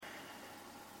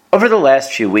Over the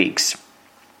last few weeks,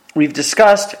 we've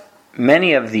discussed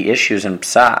many of the issues in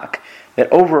Psak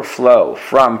that overflow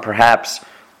from perhaps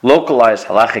localized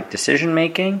halachic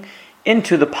decision-making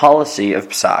into the policy of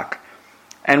Psak.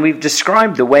 And we've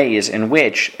described the ways in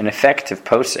which an effective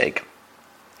posek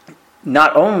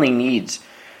not only needs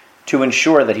to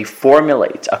ensure that he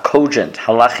formulates a cogent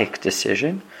halachic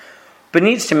decision, but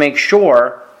needs to make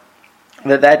sure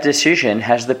that that decision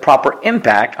has the proper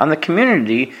impact on the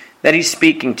community that he's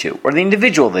speaking to, or the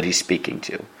individual that he's speaking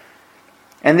to.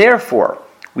 And therefore,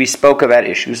 we spoke about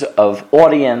issues of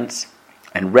audience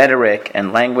and rhetoric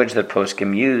and language that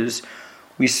poskim use.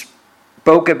 We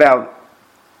spoke about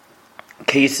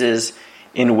cases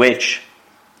in which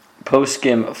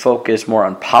poskim focus more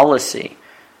on policy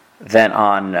than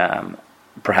on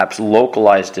perhaps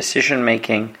localized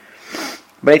decision-making.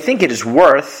 But I think it is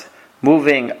worth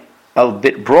moving a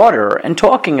bit broader and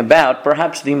talking about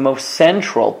perhaps the most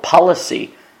central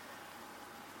policy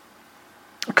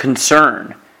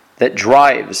concern that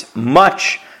drives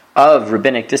much of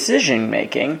rabbinic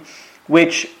decision-making,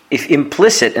 which, if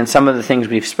implicit in some of the things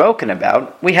we've spoken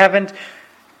about, we haven't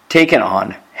taken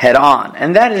on head-on.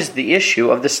 And that is the issue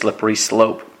of the slippery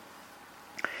slope.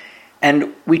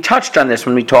 And we touched on this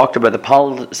when we talked about the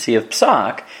policy of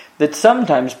Psak, that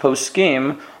sometimes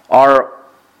poskim are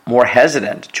more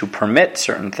hesitant to permit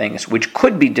certain things which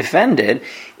could be defended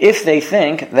if they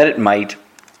think that it might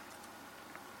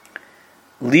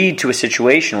lead to a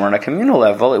situation where on a communal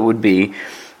level it would be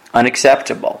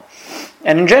unacceptable.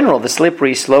 And in general, the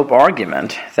slippery slope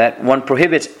argument that one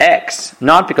prohibits X,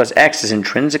 not because X is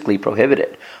intrinsically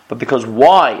prohibited, but because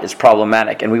Y is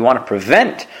problematic and we want to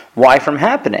prevent Y from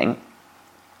happening,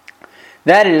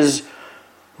 that is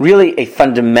really a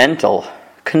fundamental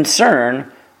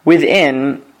concern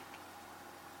within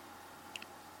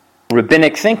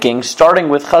rabbinic thinking, starting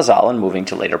with Chazal and moving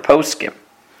to later poskim.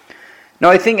 Now,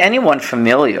 I think anyone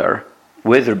familiar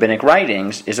with rabbinic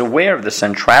writings is aware of the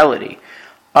centrality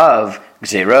of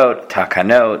gzerot,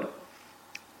 takanot,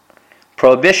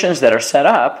 prohibitions that are set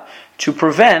up to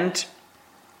prevent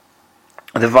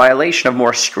the violation of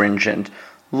more stringent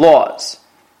laws.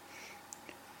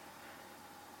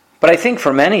 But I think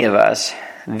for many of us,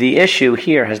 the issue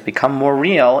here has become more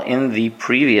real in the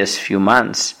previous few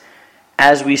months,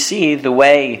 as we see the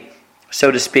way, so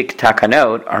to speak,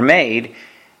 takanot are made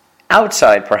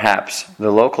outside perhaps the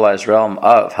localized realm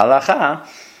of halacha,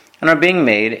 and are being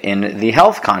made in the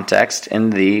health context,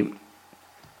 in the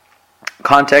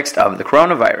context of the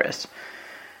coronavirus.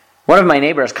 One of my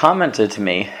neighbors commented to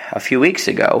me a few weeks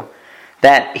ago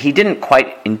that he didn't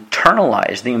quite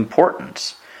internalize the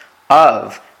importance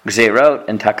of gzerot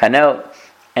and takanot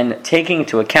and taking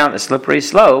into account the slippery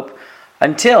slope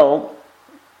until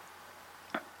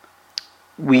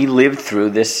we lived through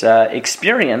this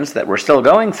experience that we're still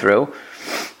going through,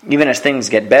 even as things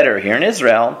get better here in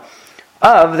Israel,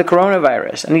 of the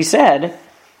coronavirus. And he said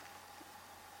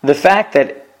the fact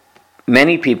that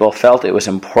many people felt it was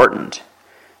important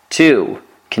to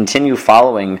continue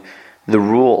following the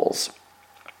rules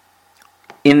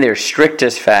in their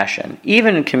strictest fashion,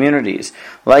 even in communities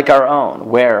like our own,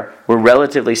 where we're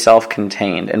relatively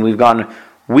self-contained and we've gone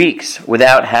weeks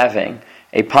without having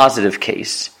a positive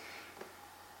case,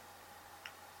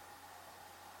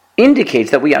 indicates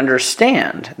that we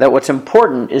understand that what's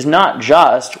important is not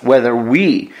just whether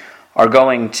we are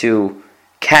going to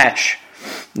catch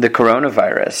the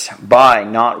coronavirus by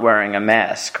not wearing a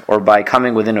mask or by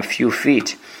coming within a few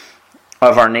feet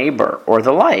of our neighbor or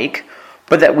the like,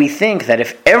 but that we think that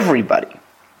if everybody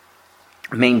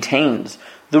maintains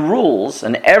the rules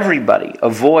and everybody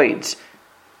avoids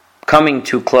coming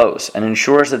too close and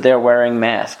ensures that they're wearing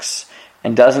masks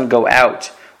and doesn't go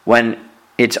out when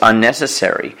it's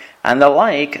unnecessary and the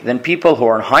like, then people who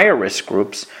are in higher risk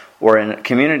groups or in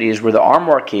communities where there are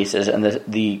more cases and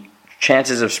the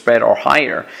chances of spread are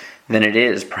higher than it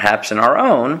is perhaps in our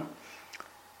own,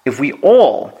 if we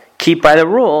all keep by the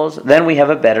rules, then we have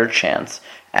a better chance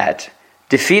at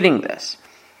defeating this.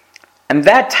 And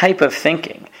that type of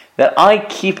thinking, that I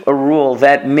keep a rule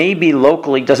that maybe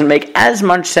locally doesn't make as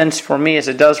much sense for me as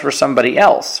it does for somebody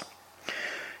else,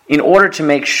 in order to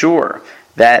make sure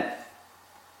that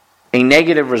a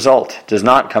negative result does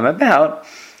not come about,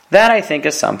 that I think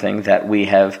is something that we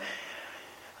have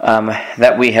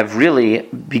really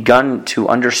begun to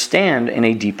understand in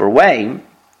a deeper way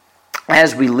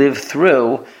as we live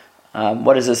through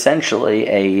what is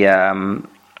essentially an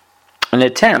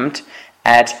attempt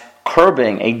at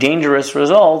curbing a dangerous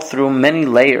result through many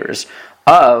layers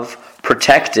of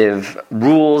protective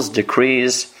rules,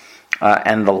 decrees,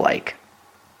 and the like.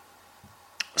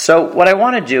 So what I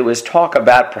want to do is talk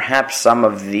about perhaps some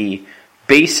of the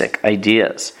basic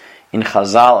ideas in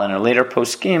Chazal and a later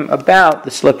poskim about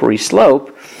the slippery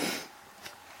slope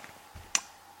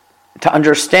to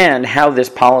understand how this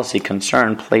policy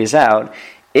concern plays out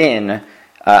in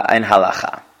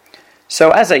halacha.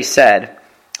 So, as I said,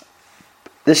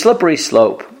 the slippery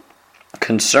slope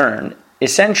concern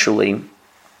essentially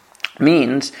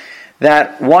means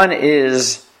that one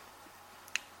is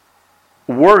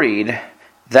worried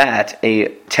that a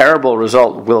terrible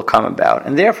result will come about,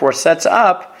 and therefore sets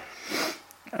up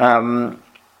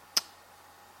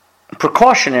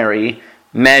precautionary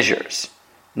measures.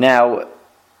 Now,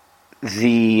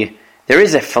 there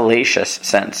is a fallacious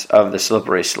sense of the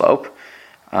slippery slope,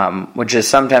 which is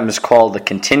sometimes called the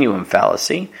continuum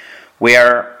fallacy,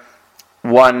 where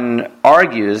one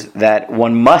argues that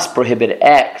one must prohibit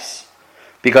X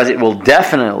because it will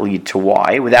definitely lead to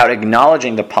Y, without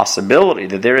acknowledging the possibility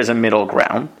that there is a middle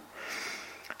ground.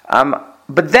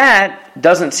 But that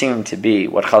doesn't seem to be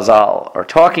what Chazal are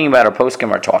talking about, or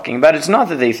poskim are talking about. It's not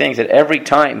that they think that every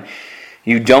time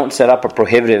you don't set up a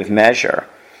prohibitive measure,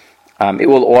 it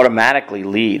will automatically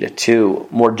lead to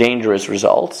more dangerous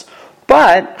results.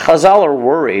 But Chazal are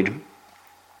worried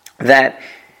that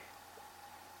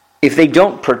if they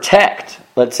don't protect,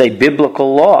 let's say,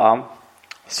 biblical law,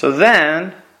 so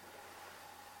then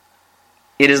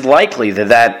it is likely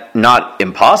that not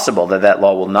impossible, that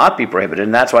law will not be prohibited.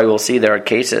 And that's why we'll see there are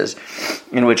cases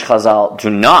in which Chazal do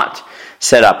not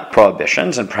set up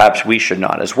prohibitions, and perhaps we should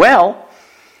not as well.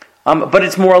 But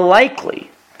it's more likely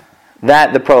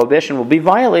that the prohibition will be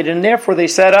violated, and therefore they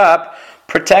set up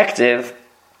protective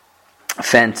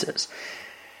fences.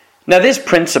 Now, this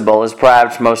principle is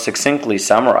perhaps most succinctly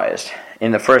summarized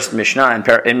in the first Mishnah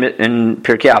in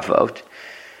Pirkei Avot,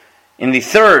 in the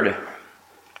third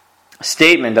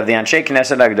statement of the Anshe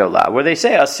Knesset Agdolah, where they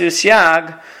say Asu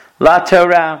Siag La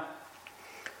Torah,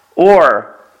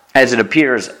 or as it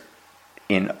appears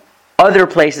in other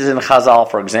places in Chazal,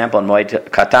 for example in Moed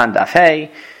Katan Daf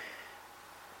Hey,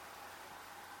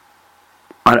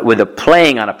 with a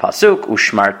playing on a pasuk,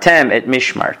 Ushmartem et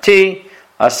Mishmarti,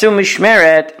 Asu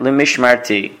Mishmeret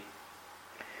leMishmarti.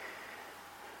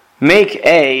 Make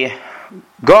a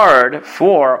guard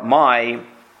for my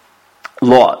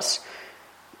laws.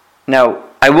 Now,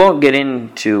 I won't get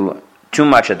into too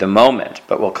much at the moment,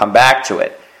 but we'll come back to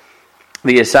it.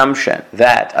 The assumption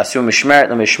that Asu Mishmeret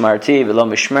leMishmarti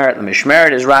v'lo Mishmeret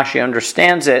leMishmeret, as Rashi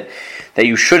understands it, that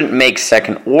you shouldn't make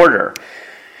second order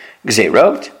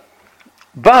Gzeirot.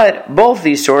 But both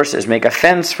these sources make a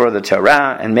fence for the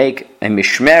Torah and make a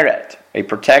mishmeret, a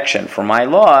protection for my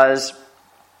laws,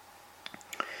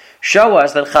 show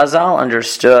us that Chazal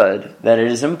understood that it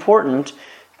is important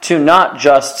to not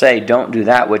just say, don't do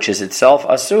that which is itself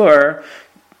asur,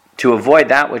 to avoid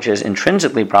that which is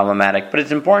intrinsically problematic, but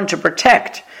it's important to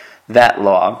protect that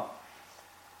law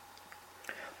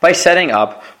by setting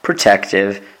up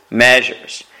protective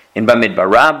measures. In Bamidbar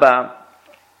Rabbah,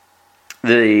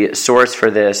 the source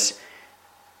for this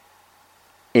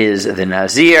is the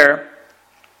Nazir,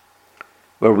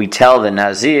 where we tell the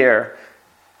Nazir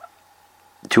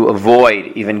to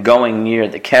avoid even going near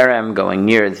the kerem, going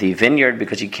near the vineyard,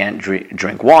 because he can't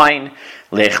drink wine.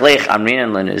 Lech lech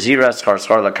amrinan lenazira schar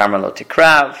schar lakamar lo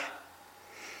tikrav,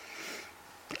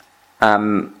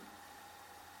 and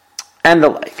the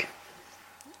like.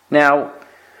 Now,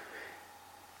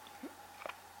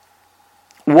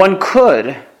 one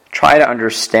could try to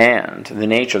understand the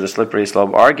nature of the slippery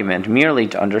slope argument merely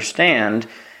to understand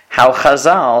how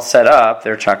Chazal set up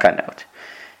their takanot.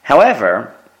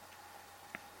 However,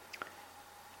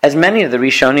 as many of the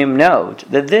Rishonim note,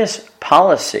 that this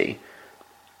policy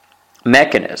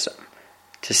mechanism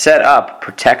to set up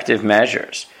protective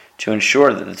measures to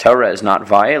ensure that the Torah is not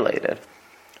violated,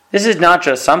 this is not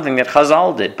just something that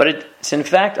Chazal did, but it's in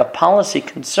fact a policy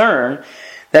concern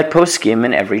that poskim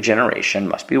in every generation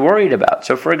must be worried about.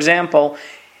 So, for example,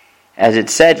 as it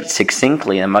said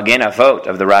succinctly in the Magen Avot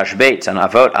of the Rashbetz on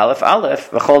Avot Aleph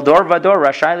Aleph, V'chol dor vador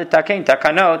rashai l'taken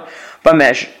takanot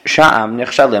b'mesh sha'am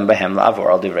nichshalim behem la'avor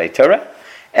al divrei Torah.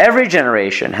 Every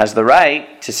generation has the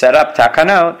right to set up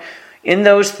takanot in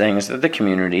those things that the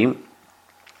community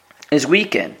is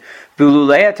weak in.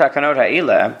 V'lulei takanot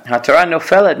ha'ila ha'torah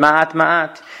nofelet ma'at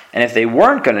ma'at. And if they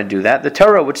weren't going to do that, the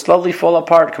Torah would slowly fall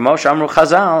apart. Kamosh Amru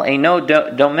Chazal, Eino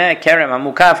domeh kerem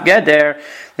amukaf geder,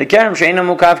 the kerem she'eino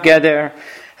mukaf geder.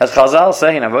 As Chazal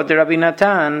say in Avot Rabbi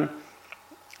Natan,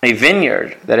 a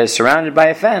vineyard that is surrounded by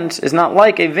a fence is not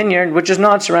like a vineyard which is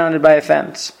not surrounded by a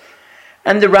fence.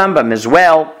 And the Rambam as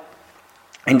well,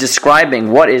 in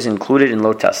describing what is included in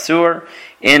Lo Tasur,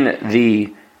 in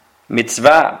the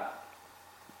mitzvah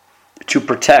to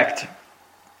protect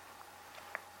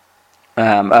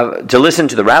to listen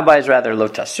to the rabbis rather, lo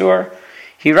tasur.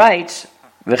 He writes,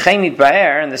 "V'chein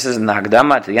nitbaer," and this is in the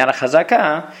Hagdama to Yana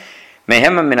Chazaka,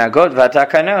 "Mehem minagot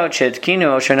v'atakanot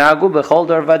shetkinu shenagu b'chol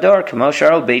dor vador k'mo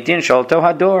sharo beit din sholto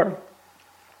hador."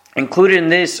 Included in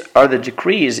this are the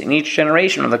decrees in each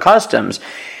generation, or the customs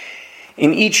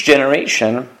in each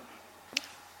generation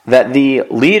that the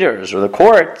leaders or the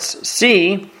courts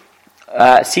see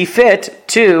fit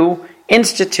to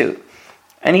institute.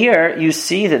 And here you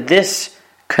see that this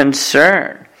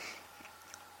concern,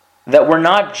 that we're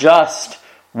not just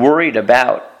worried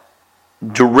about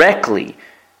directly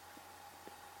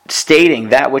stating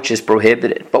that which is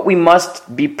prohibited, but we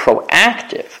must be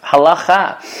proactive.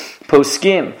 Halacha,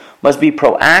 poskim, must be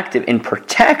proactive in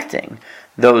protecting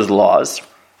those laws.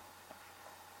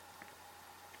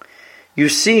 You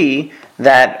see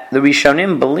that the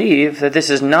Rishonim believe that this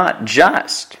is not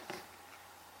just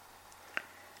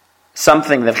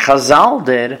something that Chazal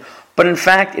did, but in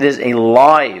fact it is a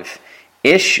live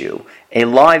issue, a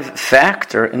live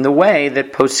factor in the way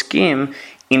that poskim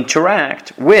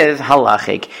interact with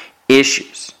halachic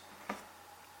issues.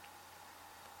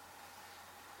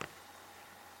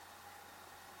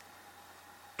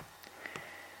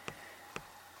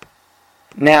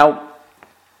 Now,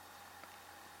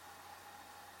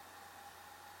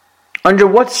 under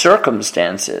what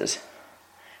circumstances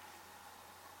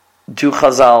do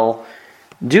Chazal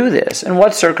do this, and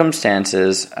what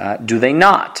circumstances do they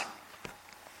not?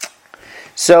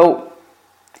 So,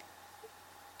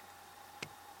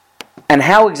 and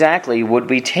how exactly would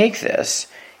we take this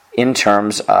in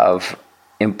terms of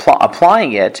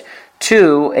applying it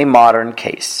to a modern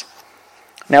case?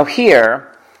 Now here,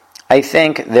 I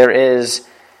think there is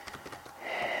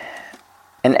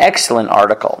an excellent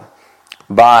article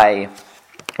by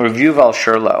Rav Yuval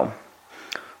Sherlow,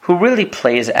 who really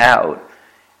plays out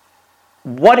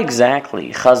what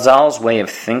exactly Chazal's way of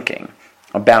thinking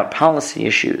about policy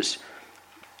issues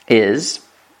is,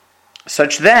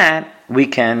 such that we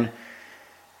can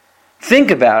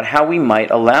think about how we might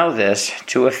allow this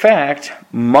to affect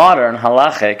modern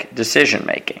halachic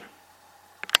decision-making.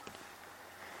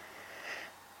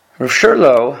 Rav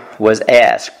Sherlow was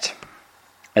asked,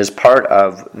 as part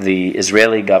of the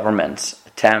Israeli government's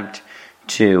attempt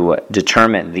to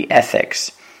determine the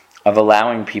ethics of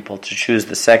allowing people to choose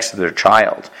the sex of their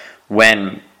child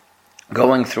when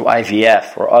going through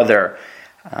IVF or other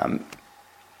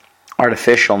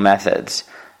artificial methods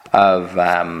of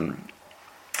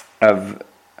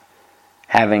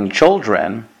having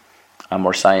children,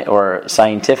 or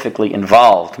scientifically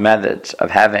involved methods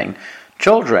of having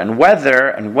children, whether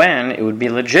and when it would be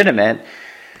legitimate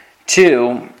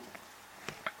to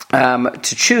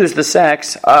choose the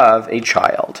sex of a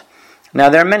child. Now,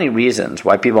 there are many reasons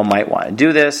why people might want to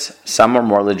do this. Some are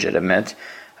more legitimate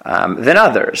than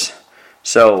others.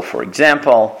 So, for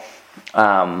example,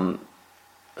 some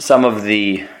of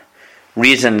the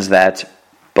reasons that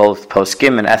both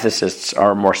poskim and ethicists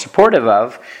are more supportive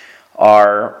of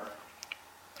are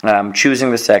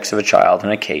choosing the sex of a child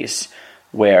in a case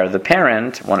where the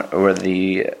parent or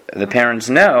the parents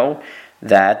know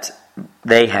that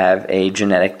they have a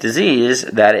genetic disease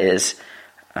that is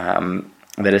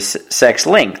sex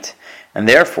linked, and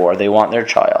therefore they want their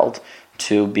child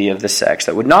to be of the sex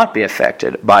that would not be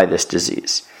affected by this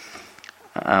disease.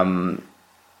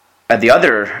 At the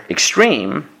other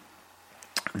extreme,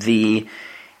 the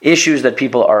issues that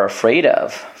people are afraid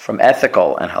of from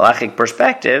ethical and halachic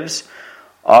perspectives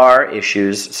are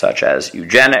issues such as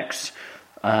eugenics,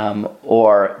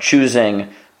 or choosing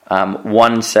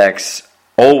one sex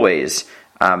always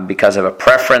because of a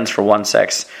preference for one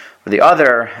sex or the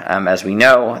other. As we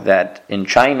know that in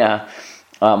China,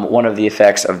 one of the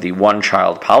effects of the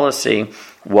one-child policy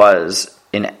was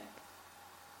an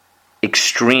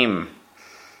extreme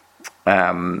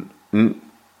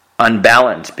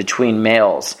unbalance between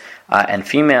males and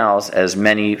females, as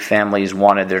many families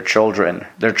wanted their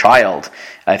child,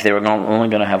 if they were only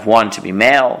going to have one, to be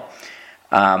male.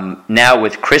 Now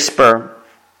with CRISPR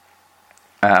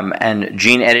and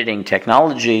gene editing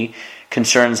technology,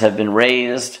 concerns have been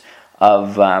raised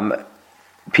of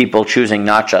people choosing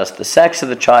not just the sex of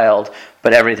the child,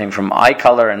 but everything from eye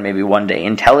color and maybe one day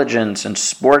intelligence and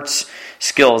sports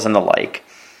skills and the like.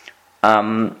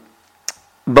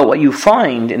 But what you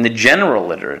find in the general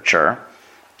literature,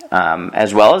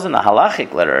 as well as in the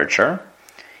halachic literature,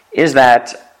 is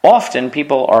that often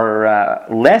people are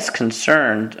less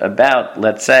concerned about,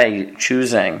 let's say,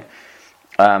 choosing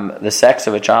the sex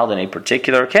of a child in a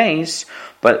particular case,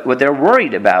 but what they're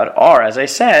worried about are, as I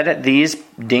said, these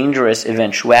dangerous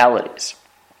eventualities.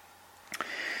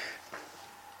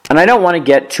 And I don't want to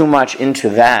get too much into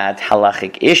that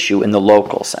halachic issue in the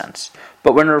local sense.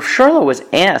 But when Rav Shurlo was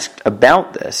asked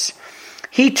about this,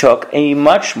 he took a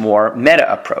much more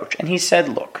meta approach. And he said,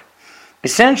 look,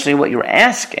 essentially what you're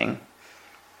asking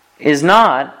is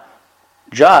not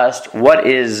just what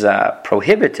is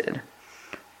prohibited,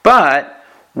 but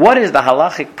what is the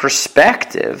halachic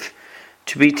perspective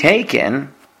to be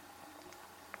taken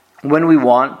when we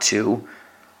want to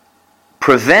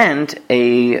prevent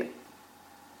a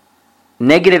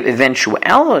negative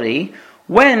eventuality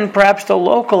when perhaps the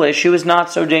local issue is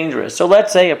not so dangerous. So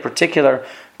let's say a particular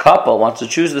couple wants to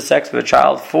choose the sex of a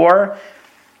child for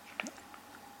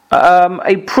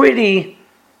a pretty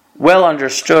well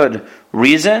understood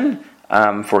reason.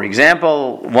 For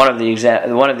example, one of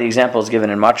the examples given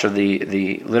in much of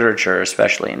the literature,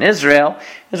 especially in Israel,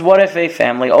 is what if a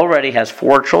family already has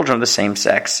 4 children of the same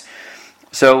sex?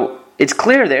 So it's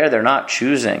clear they're not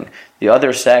choosing the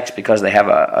other sex because they have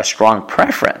a strong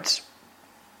preference.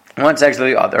 One sex or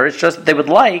the other. It's just they would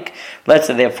like, let's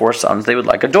say they have 4 sons, they would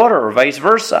like a daughter or vice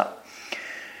versa.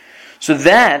 So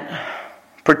that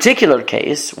particular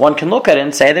case, one can look at it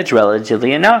and say that's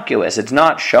relatively innocuous. It's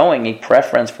not showing a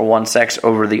preference for one sex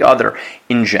over the other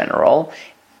in general.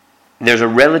 There's a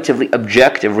relatively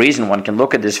objective reason one can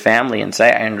look at this family and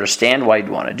say, I understand why you'd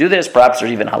want to do this. Perhaps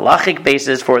there's even halachic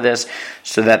basis for this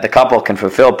so that the couple can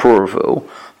fulfill puravu.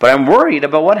 But I'm worried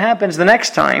about what happens the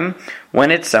next time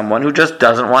when it's someone who just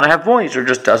doesn't want to have boys or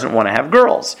just doesn't want to have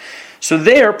girls. So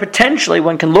there, potentially,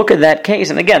 one can look at that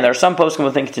case, and again, there are some poskim who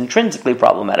think it's intrinsically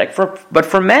problematic, but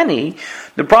for many,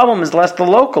 the problem is less the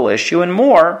local issue and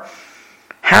more,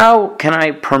 how can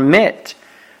I permit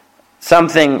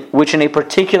something which in a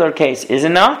particular case is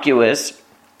innocuous,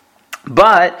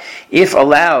 but if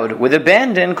allowed with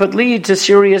abandon, could lead to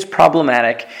serious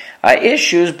problematic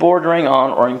issues bordering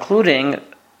on or including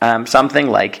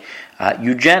something like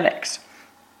eugenics.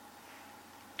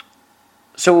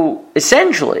 So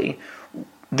essentially,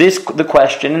 the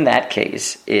question in that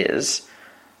case is,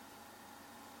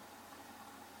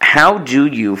 how do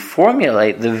you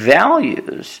formulate the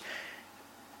values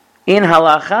in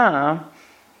halacha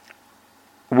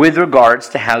with regards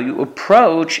to how you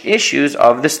approach issues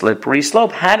of the slippery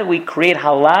slope? How do we create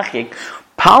halachic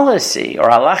policy or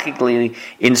halachically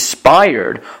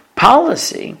inspired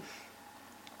policy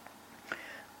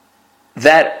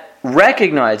that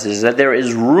recognizes that there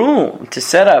is room to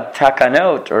set up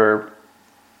takanot or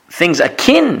things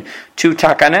akin to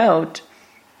takanot,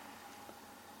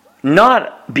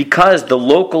 not because the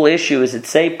local issue is,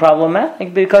 say,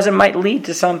 problematic, because it might lead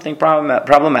to something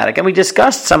problematic. And we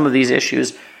discussed some of these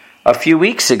issues a few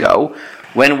weeks ago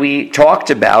when we talked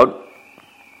about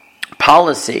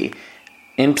policy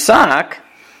in Psak,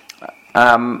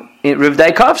 in Rav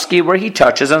Daikovsky, where he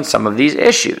touches on some of these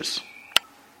issues.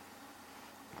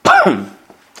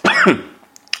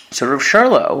 So Rav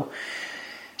Shurlo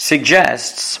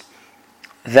suggests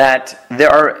that there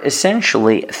are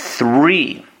essentially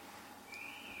three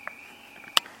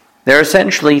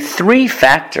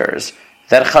factors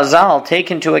that Chazal take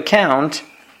into account.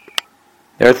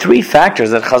 There are 3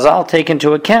 factors that Chazal take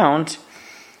into account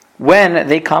when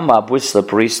they come up with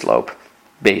slippery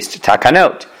slope-based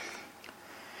takanot.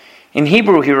 In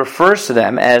Hebrew, he refers to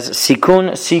them as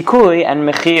sikun, sikui, and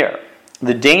mechir.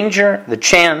 The danger, the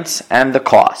chance, and the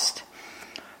cost.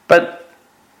 But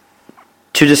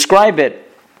to describe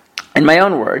it in my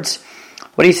own words,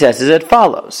 what he says is as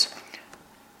follows.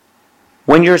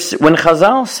 When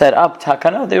Chazal set up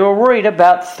takanot, they were worried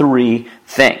about 3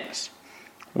 things.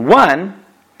 One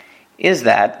is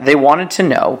that they wanted to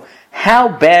know how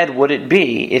bad would it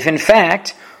be if, in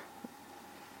fact,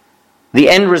 the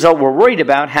end result we're worried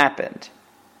about happened.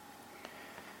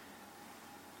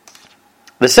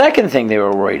 The second thing they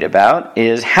were worried about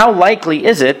is how likely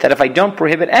is it that if I don't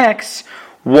prohibit X,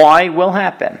 Y will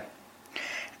happen.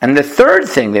 And the third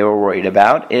thing they were worried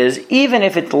about is even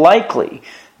if it's likely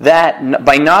that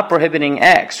by not prohibiting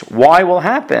X, Y will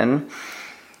happen,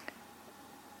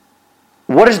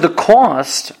 what is the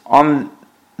cost on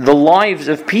the lives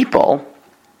of people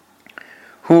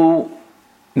who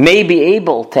may be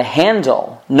able to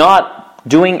handle not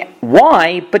doing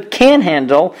Y, but can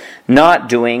handle not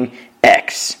doing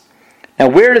X? Now,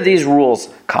 where do these rules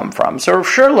come from? So Rav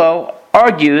Shurlo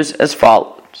argues as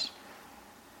follows.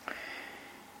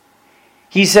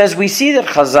 He says, we see that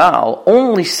Chazal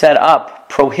only set up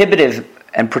prohibitive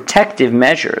and protective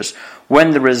measures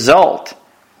when the result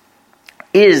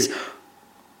is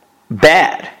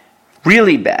bad,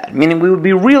 really bad, meaning we would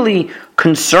be really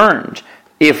concerned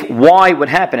if Y would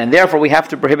happen, and therefore we have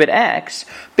to prohibit X,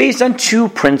 based on 2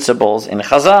 principles in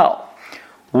Chazal.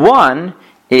 One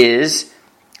is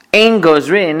Ein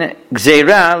gozrin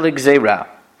gzeira l'gzeira.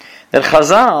 That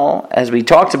Chazal, as we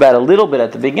talked about a little bit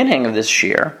at the beginning of this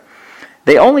shir,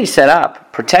 they only set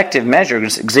up protective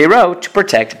measures, gzeirot, to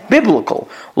protect biblical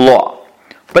law.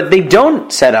 But they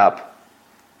don't set up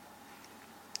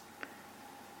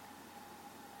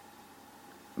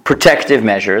protective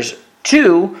measures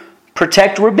to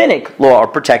protect rabbinic law or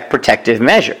protect protective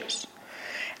measures.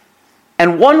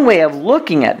 And one way of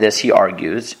looking at this, he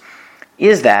argues,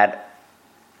 is that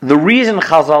the reason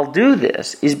Chazal do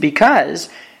this is because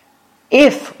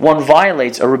if one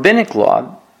violates a rabbinic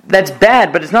law, that's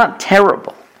bad, but it's not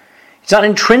terrible. It's not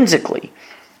intrinsically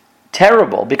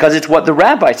terrible because it's what the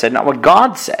rabbi said, not what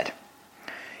God said.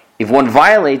 If one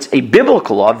violates a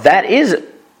biblical law, that is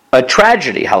a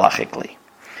tragedy halachically.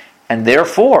 And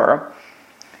therefore,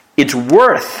 it's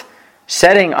worth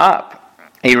setting up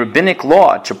a rabbinic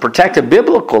law to protect a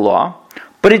biblical law,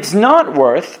 but it's not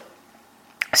worth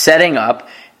setting up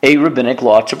a rabbinic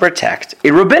law to protect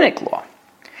a rabbinic law.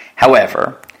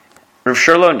 However, Rav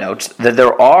Shurlo notes that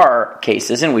there are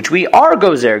cases in which we are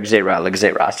gozer gzeira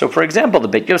l'gzeira. So, for example, the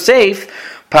Beit Yosef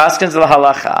paskins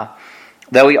l'halacha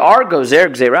that we are gozer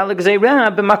gzeira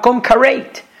l'gzeira b'makom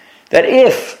karet. That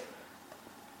if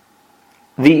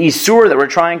the isur that we're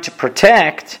trying to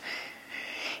protect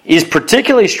is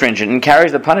particularly stringent and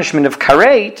carries the punishment of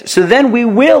karet, so then we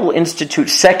will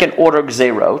institute second order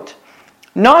gzeirot.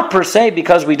 Not per se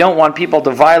because we don't want people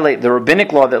to violate the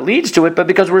rabbinic law that leads to it, but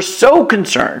because we're so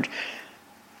concerned.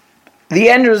 The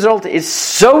end result is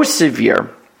so severe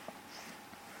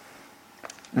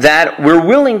that we're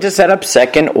willing to set up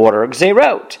second order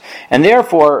gzeirot. And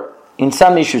therefore, in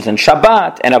some issues in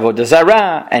Shabbat and Avodah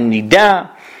Zarah and Nidah,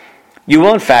 you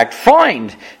will in fact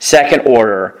find second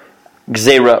order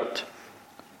gzeirot.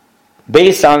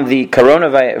 Based on the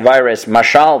coronavirus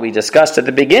mashal we discussed at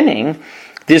the beginning,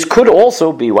 this could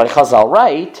also be what Chazal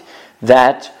write,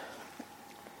 that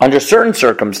under certain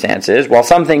circumstances, while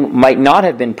something might not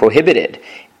have been prohibited,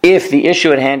 if the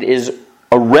issue at hand is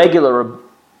a regular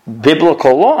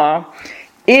biblical law,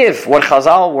 if what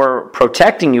Chazal were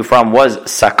protecting you from was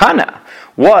sakana,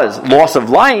 was loss of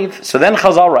life, so then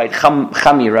Chazal write,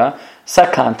 chamira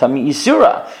sakanta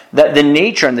mi'isura, that the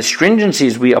nature and the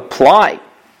stringencies we apply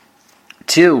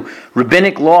to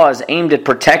rabbinic laws aimed at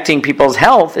protecting people's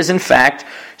health is in fact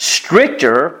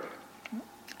stricter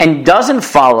and doesn't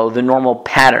follow the normal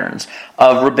patterns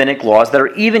of rabbinic laws that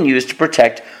are even used to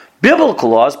protect biblical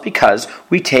laws, because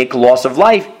we take loss of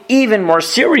life even more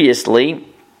seriously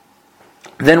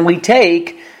than we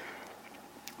take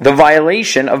the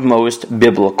violation of most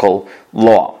biblical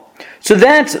law. So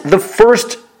that's the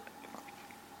first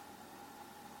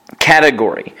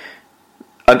category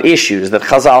of issues that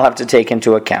Chazal have to take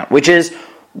into account, which is,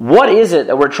 what is it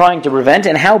that we're trying to prevent,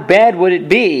 and how bad would it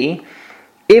be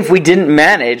if we didn't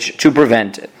manage to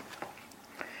prevent it?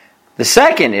 The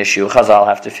second issue Chazal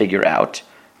have to figure out,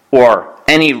 or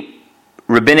any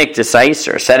rabbinic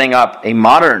decisor setting up a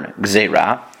modern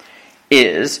gzeira,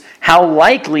 is how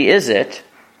likely is it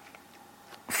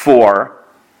for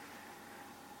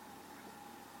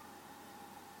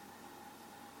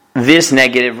this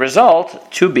negative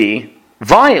result to be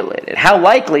violated? How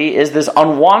likely is this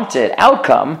unwanted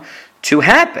outcome to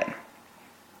happen?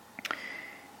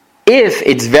 If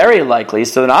it's very likely,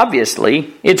 so then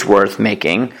obviously it's worth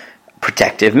making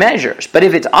protective measures. But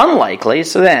if it's unlikely,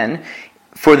 so then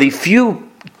for the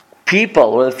few people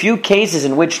or the few cases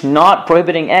in which not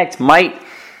prohibiting X might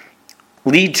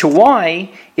lead to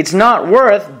Y, it's not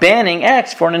worth banning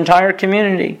X for an entire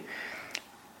community.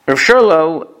 Rav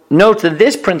Shurlo notes that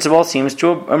this principle seems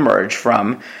to emerge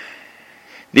from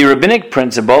the rabbinic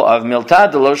principle of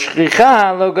miltad lo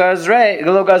shchicha lo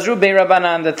gazru bei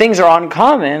rabbanan, that things are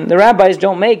uncommon, the rabbis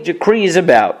don't make decrees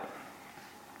about.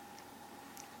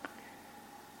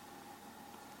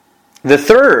 The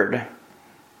third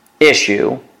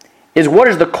issue is, what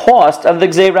is the cost of the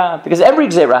gzeira? Because every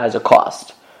gzeira has a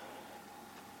cost.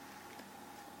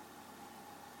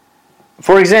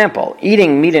 For example,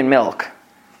 eating meat and milk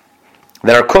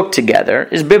that are cooked together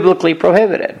is biblically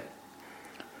prohibited.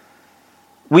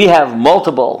 We have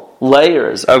multiple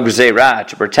layers of gzeira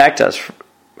to protect us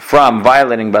from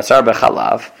violating basar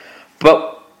b'chalav,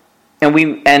 and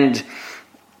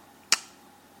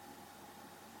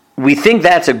we think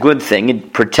that's a good thing.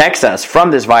 It protects us from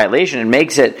this violation and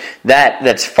makes it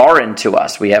that's foreign to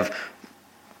us. We have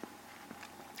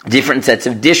different sets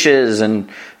of dishes,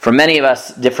 and for many of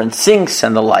us, different sinks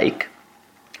and the like.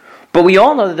 But we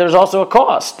all know that there's also a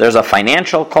cost. There's a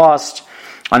financial cost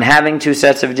on having two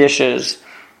sets of dishes.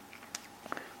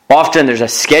 Often there's a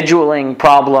scheduling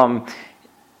problem.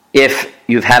 if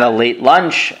you've had a late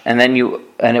lunch and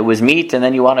it was meat and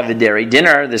then you want to have a dairy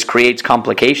dinner, this creates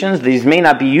complications. These may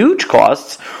not be huge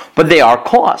costs, but they are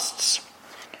costs.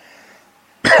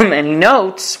 And he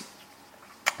notes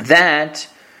that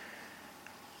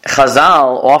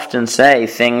Chazal often say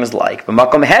things like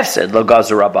 "B'makom hefsed lo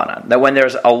gazu rabbanan," that when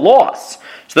there's a loss,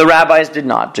 so the rabbis did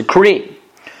not decree,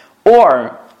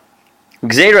 or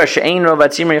 "Gzeira she'ein rov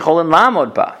hatzimra yicholin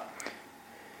la'amod ba,"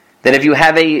 that if you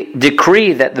have a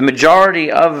decree that the majority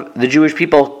of the Jewish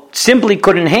people simply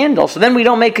couldn't handle, so then we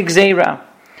don't make a gzeira.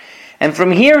 And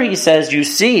from here he says, you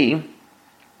see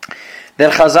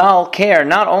that Chazal care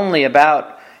not only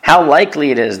about how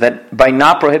likely it is that by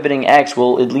not prohibiting X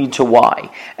will it lead to Y,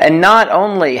 and not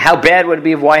only how bad would it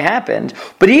be if Y happened,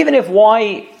 but even if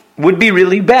Y would be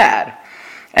really bad,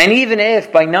 and even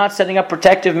if by not setting up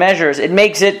protective measures it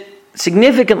makes it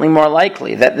significantly more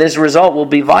likely that this result will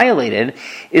be violated,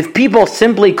 if people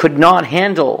simply could not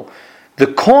handle the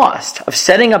cost of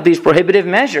setting up these prohibitive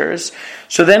measures,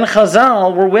 so then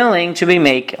Chazal were willing to be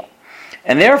makel.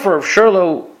 And therefore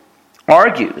Shurlo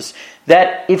argues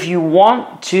that if you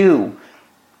want to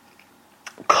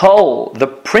cull the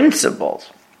principles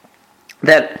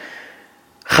that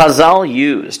Chazal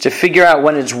used to figure out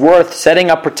when it's worth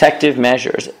setting up protective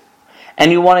measures,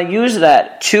 and you want to use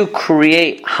that to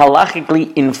create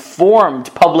halachically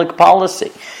informed public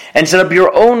policy and set up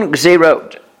your own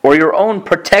gzeirot or your own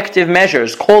protective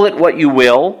measures, call it what you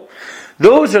will,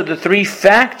 those are the three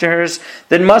factors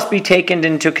that must be taken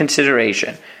into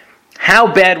consideration. How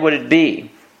bad would it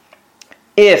be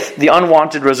if the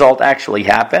unwanted result actually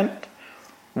happened?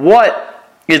 What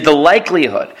is the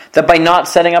likelihood that by not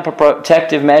setting up a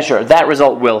protective measure, that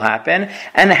result will happen?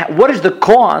 And what is the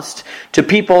cost to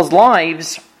people's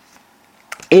lives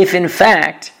if, in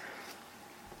fact,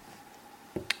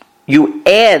 you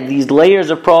add these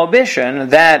layers of prohibition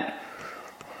that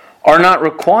are not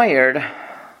required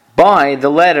by the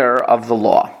letter of the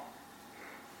law?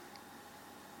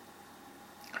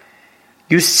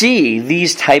 You see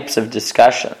these types of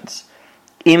discussions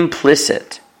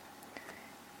implicit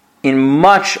in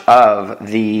much of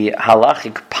the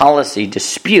halachic policy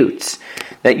disputes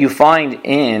that you find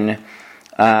in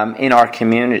our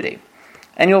community.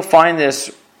 And you'll find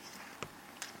this,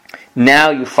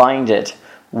 now you find it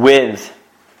with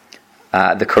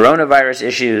the coronavirus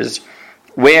issues,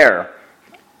 where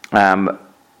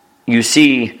you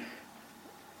see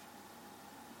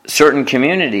certain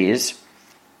communities,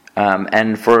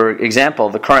 and for example,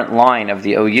 the current line of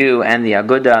the OU and the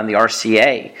Aguda and the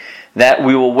RCA, that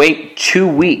we will wait 2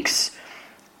 weeks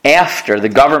after the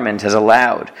government has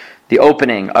allowed the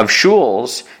opening of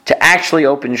shuls to actually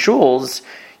open shuls.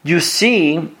 You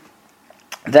see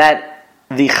that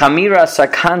the Chamira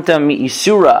Sakanta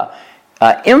Mi'isura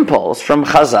impulse from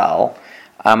Chazal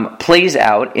plays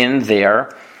out in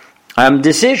their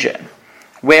decision,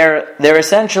 where they're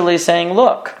essentially saying,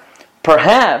 look,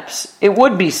 perhaps it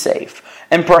would be safe,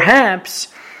 and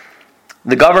perhaps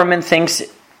the government thinks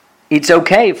it's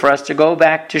okay for us to go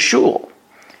back to shul.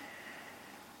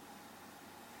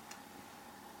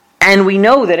 And we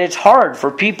know that it's hard for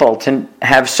people to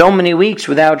have so many weeks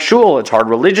without shul. It's hard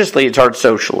religiously, it's hard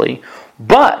socially.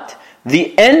 But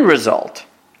the end result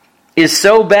is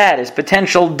so bad as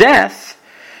potential death,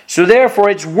 so therefore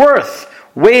it's worth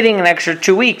waiting an extra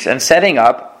 2 weeks and setting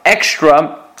up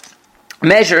extra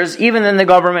measures even than the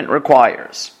government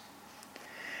requires.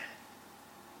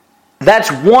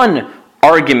 That's one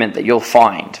argument that you'll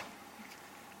find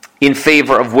in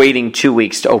favor of waiting 2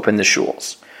 weeks to open the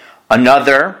shuls.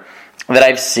 Another that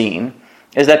I've seen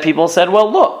is that people said,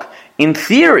 well, look, in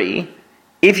theory,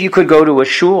 if you could go to a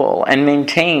shul and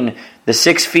maintain the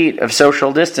 6 feet of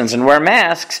social distance and wear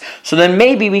masks, so then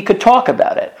maybe we could talk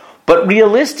about it. But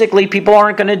realistically, people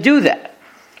aren't going to do that.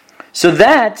 So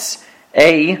that's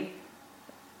a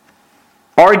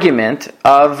argument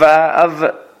of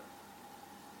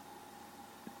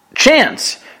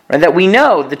chance, right? That we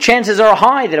know the chances are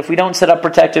high that if we don't set up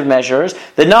protective measures,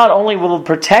 that not only will the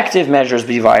protective measures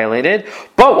be violated,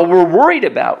 but what we're worried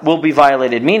about will be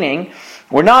violated. Meaning,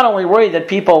 we're not only worried that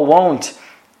people won't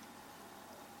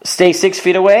stay 6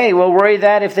 feet away, we're worried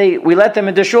that if we let them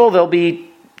into shul, they'll be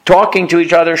talking to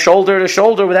each other shoulder to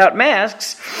shoulder without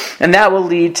masks, and that will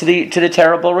lead to the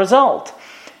terrible result.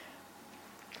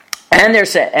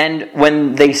 And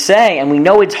when they say, and we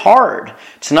know it's hard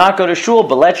to not go to shul,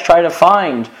 but let's try to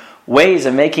find ways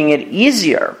of making it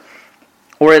easier,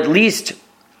 or at least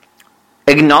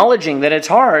acknowledging that it's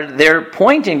hard, they're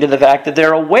pointing to the fact that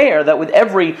they're aware that with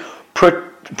every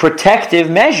protective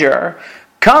measure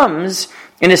comes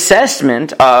an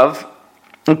assessment of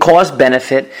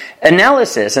cost-benefit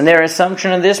analysis. And their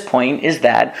assumption at this point is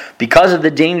that because of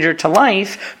the danger to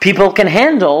life, people can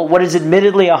handle what is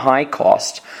admittedly a high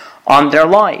cost on their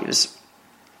lives.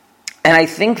 And I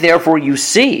think, therefore, you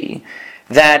see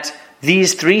that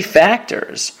these three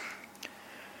factors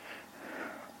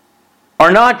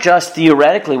are not just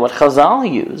theoretically what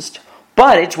Chazal used,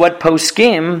 but it's what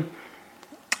poskim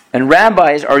and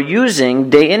rabbis are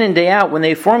using day in and day out when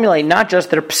they formulate not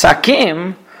just their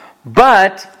psakim,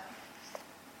 but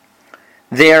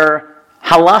their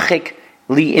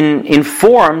halachically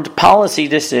informed policy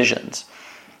decisions.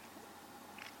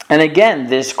 And again,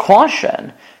 this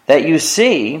caution that you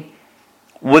see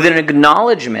with an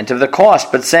acknowledgement of the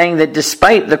cost, but saying that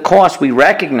despite the cost we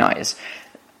recognize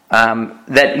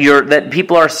that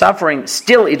people are suffering,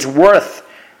 still it's worth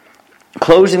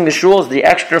closing the shuls the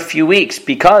extra few weeks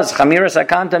because Chamiras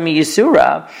Akanta mi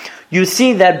Yisura. You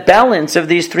see that balance of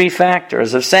these three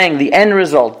factors of saying the end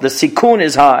result, the sikun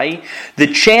is high, the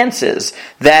chances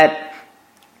that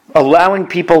allowing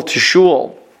people to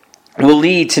shul will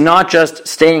lead to not just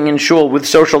staying in shul with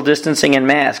social distancing and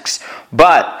masks,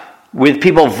 but with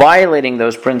people violating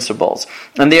those principles,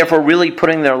 and therefore really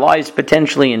putting their lives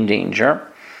potentially in danger.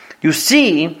 You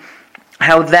see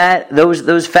how that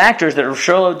those factors that Rav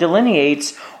Shlomo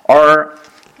delineates are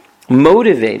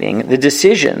motivating the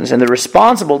decisions and the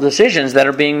responsible decisions that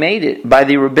are being made by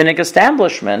the rabbinic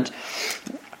establishment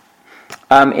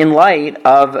in light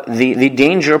of the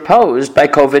danger posed by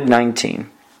COVID-19.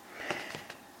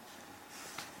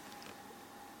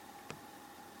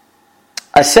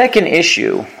 A second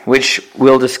issue, which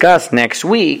we'll discuss next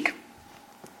week,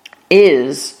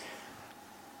 is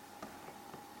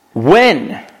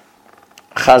when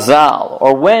Chazal,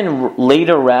 or when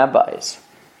later rabbis,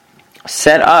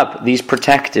 set up these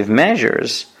protective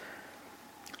measures,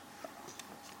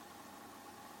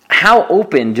 how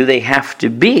open do they have to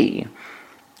be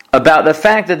about the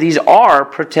fact that these are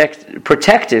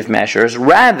protective measures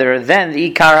rather than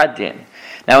the Ikar HaDin?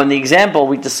 Now, in the example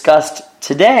we discussed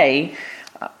today,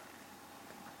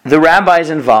 the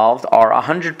rabbis involved are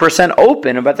 100%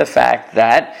 open about the fact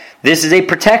that this is a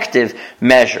protective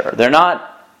measure. They're not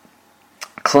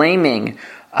claiming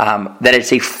that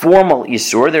it's a formal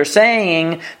isur. They're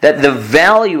saying that the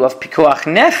value of pikuach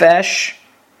nefesh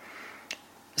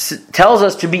tells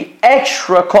us to be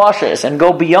extra cautious and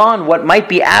go beyond what might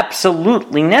be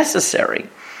absolutely necessary.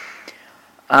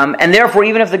 And therefore,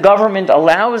 even if the government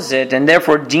allows it and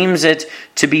therefore deems it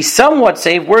to be somewhat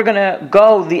safe, we're going to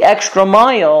go the extra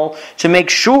mile to make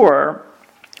sure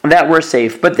that we're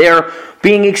safe. But they're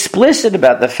being explicit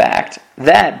about the fact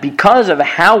that because of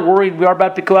how worried we are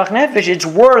about pikuach nefesh, it's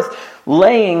worth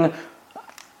laying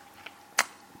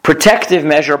protective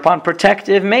measure upon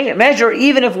protective measure,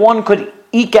 even if one could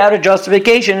eke out a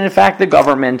justification. In fact, the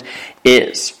government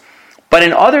is. But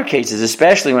in other cases,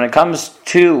 especially when it comes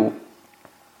to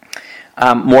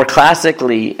more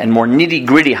classically and more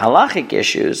nitty-gritty halachic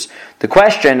issues, the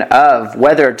question of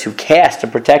whether to cast a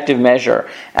protective measure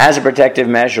as a protective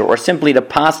measure or simply to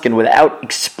paskin without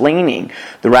explaining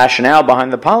the rationale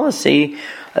behind the policy,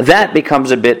 that becomes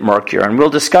a bit murkier. And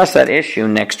we'll discuss that issue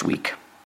next week.